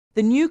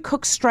The new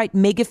Cook Strait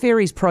mega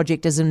ferries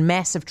project is in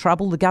massive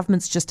trouble. The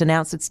government's just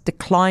announced it's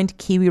declined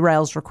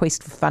KiwiRail's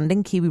request for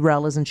funding.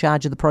 KiwiRail is in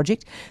charge of the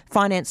project.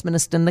 Finance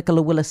Minister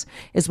Nicola Willis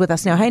is with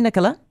us now. Hey,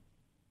 Nicola.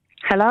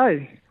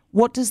 Hello.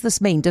 What does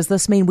this mean? Does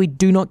this mean we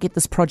do not get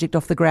this project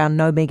off the ground,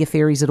 no mega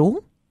ferries at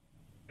all?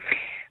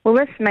 Well,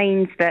 this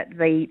means that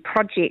the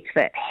project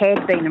that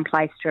had been in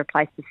place to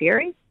replace the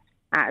ferries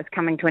is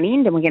coming to an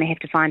end, and we're going to have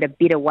to find a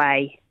better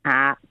way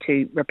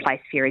to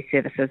replace ferry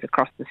services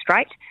across the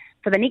strait.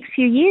 For the next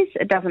few years,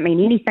 it doesn't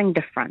mean anything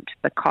different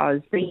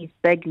because these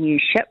big new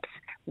ships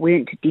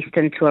weren't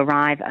destined to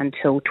arrive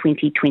until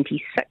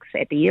 2026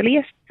 at the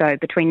earliest. So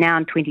between now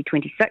and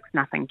 2026,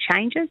 nothing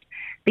changes.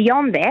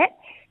 Beyond that,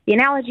 the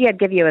analogy I'd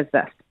give you is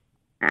this.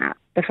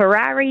 The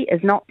Ferrari is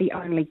not the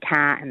only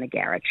car in the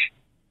garage.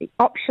 The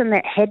option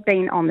that had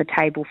been on the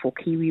table for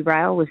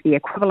KiwiRail was the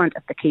equivalent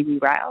of the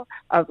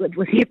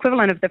was the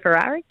equivalent of the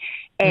Ferrari.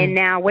 And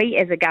now we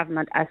as a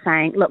government are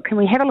saying, look, can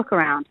we have a look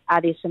around? Are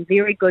there some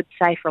very good,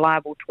 safe,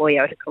 reliable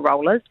Toyota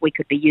Corollas we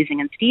could be using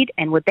instead?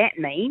 And would that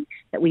mean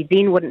that we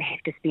then wouldn't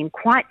have to spend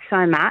quite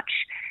so much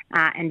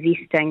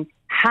investing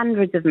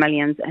hundreds of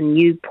millions in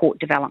new port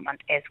development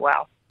as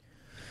well?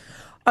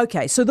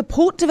 Okay, so the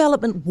port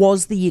development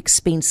was the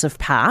expensive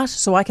part,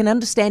 so I can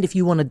understand if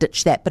you want to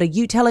ditch that, but are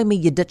you telling me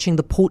you're ditching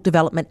the port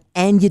development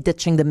and you're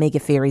ditching the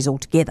mega ferries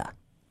altogether?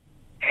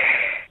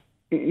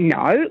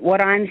 No,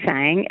 what I'm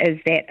saying is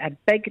that a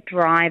big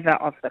driver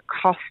of the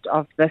cost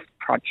of this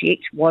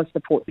project was the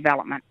port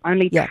development.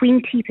 Only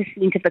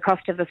 20% of the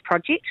cost of this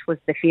project was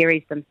the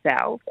ferries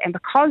themselves, and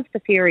because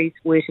the ferries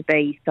were to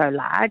be so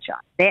large,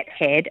 that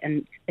had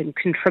and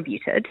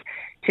contributed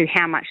to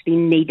how much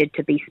then needed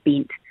to be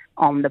spent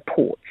on the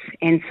ports.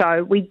 And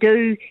so we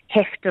do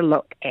have to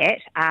look at,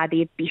 are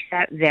there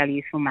better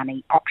value for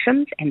money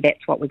options, and that's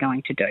what we're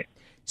going to do.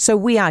 So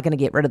we are going to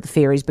get rid of the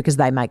ferries because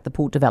they make the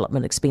port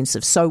development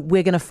expensive. So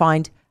we're going to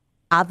find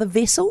other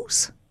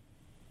vessels?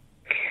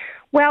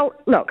 Well,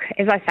 look,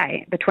 as I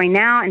say, between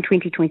now and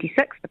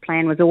 2026, the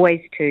plan was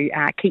always to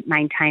keep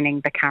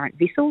maintaining the current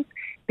vessels.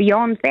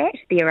 Beyond that,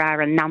 there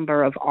are a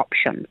number of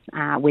options,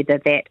 whether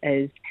that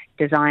is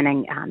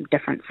designing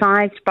different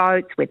sized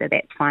boats, whether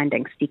that's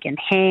finding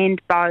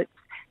second-hand boats.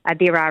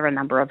 There are a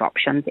number of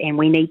options, and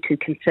we need to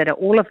consider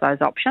all of those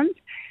options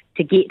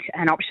to get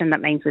an option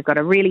that means we've got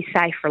a really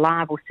safe,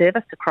 reliable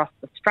service across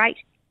the strait,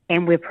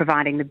 and we're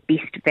providing the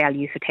best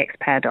value for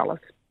taxpayer dollars.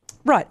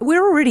 Right. We've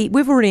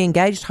already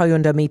engaged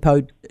Hyundai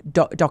Mipo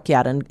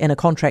Dockyard in a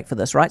contract for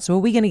this, right? So are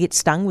we going to get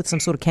stung with some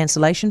sort of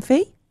cancellation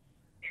fee?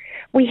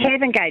 We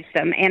have engaged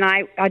them, and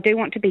I do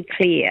want to be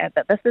clear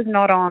that this is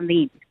not on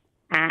them.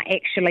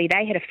 Actually,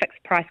 they had a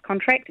fixed price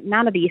contract.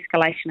 None of the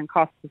escalation in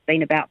costs has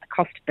been about the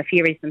cost of the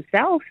ferries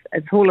themselves.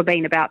 It's all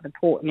been about the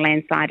port and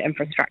landside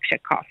infrastructure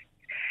costs.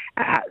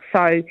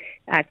 So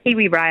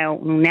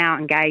KiwiRail will now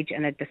engage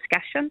in a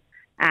discussion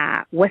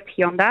with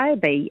Hyundai,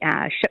 the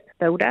ship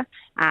builder,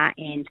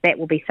 and that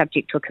will be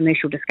subject to a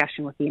commercial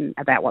discussion with them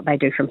about what they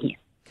do from here.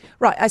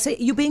 Right. I see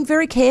you're being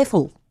very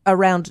careful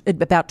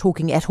about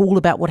talking at all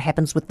about what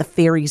happens with the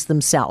ferries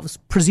themselves,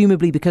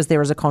 presumably because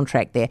there is a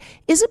contract there.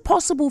 Is it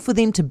possible for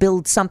them to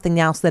build something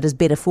else that is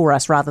better for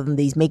us rather than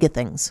these mega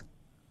things?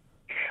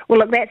 Well,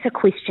 look, that's a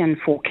question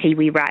for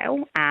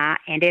KiwiRail.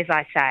 And as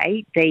I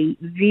say, the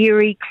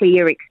very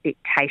clear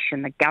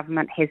expectation the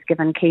government has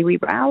given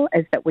KiwiRail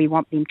is that we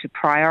want them to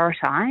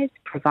prioritise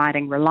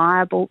providing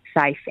reliable,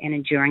 safe and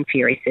enduring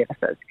ferry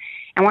services.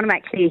 I want to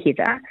make clear,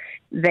 Heather,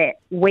 that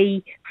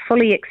we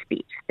fully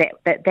expect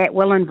that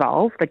will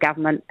involve the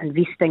government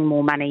investing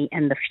more money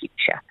in the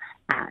future.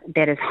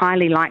 That is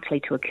highly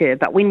likely to occur.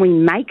 But when we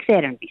make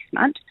that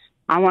investment,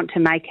 I want to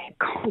make it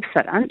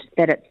confident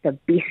that it's the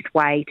best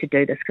way to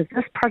do this, because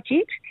this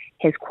project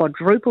has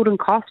quadrupled in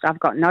cost. I've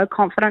got no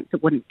confidence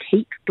it wouldn't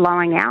keep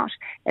blowing out.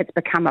 It's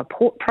become a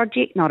port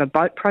project, not a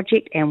boat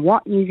project, and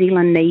what New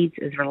Zealand needs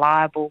is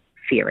reliable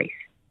ferries.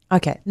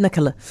 Okay,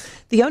 Nicola,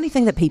 the only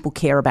thing that people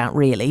care about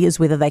really is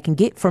whether they can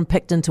get from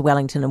Picton to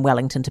Wellington and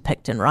Wellington to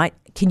Picton, right?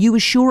 Can you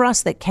assure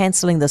us that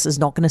cancelling this is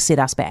not going to set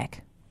us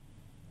back?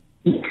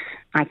 Yes,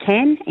 I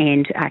can,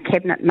 and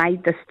Cabinet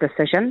made this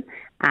decision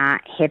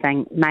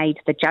having made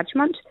the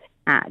judgment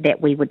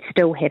that we would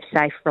still have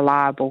safe,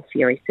 reliable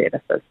ferry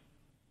services.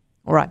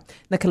 All right.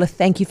 Nicola,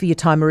 thank you for your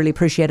time. I really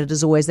appreciate it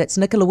as always. That's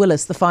Nicola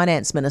Willis, the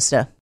Finance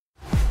Minister.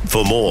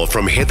 For more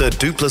from Heather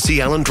Duplessis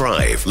Allen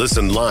Drive,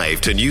 listen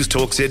live to News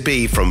Talk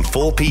ZB from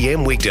 4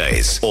 p.m.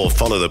 weekdays or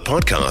follow the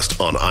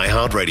podcast on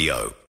iHeartRadio.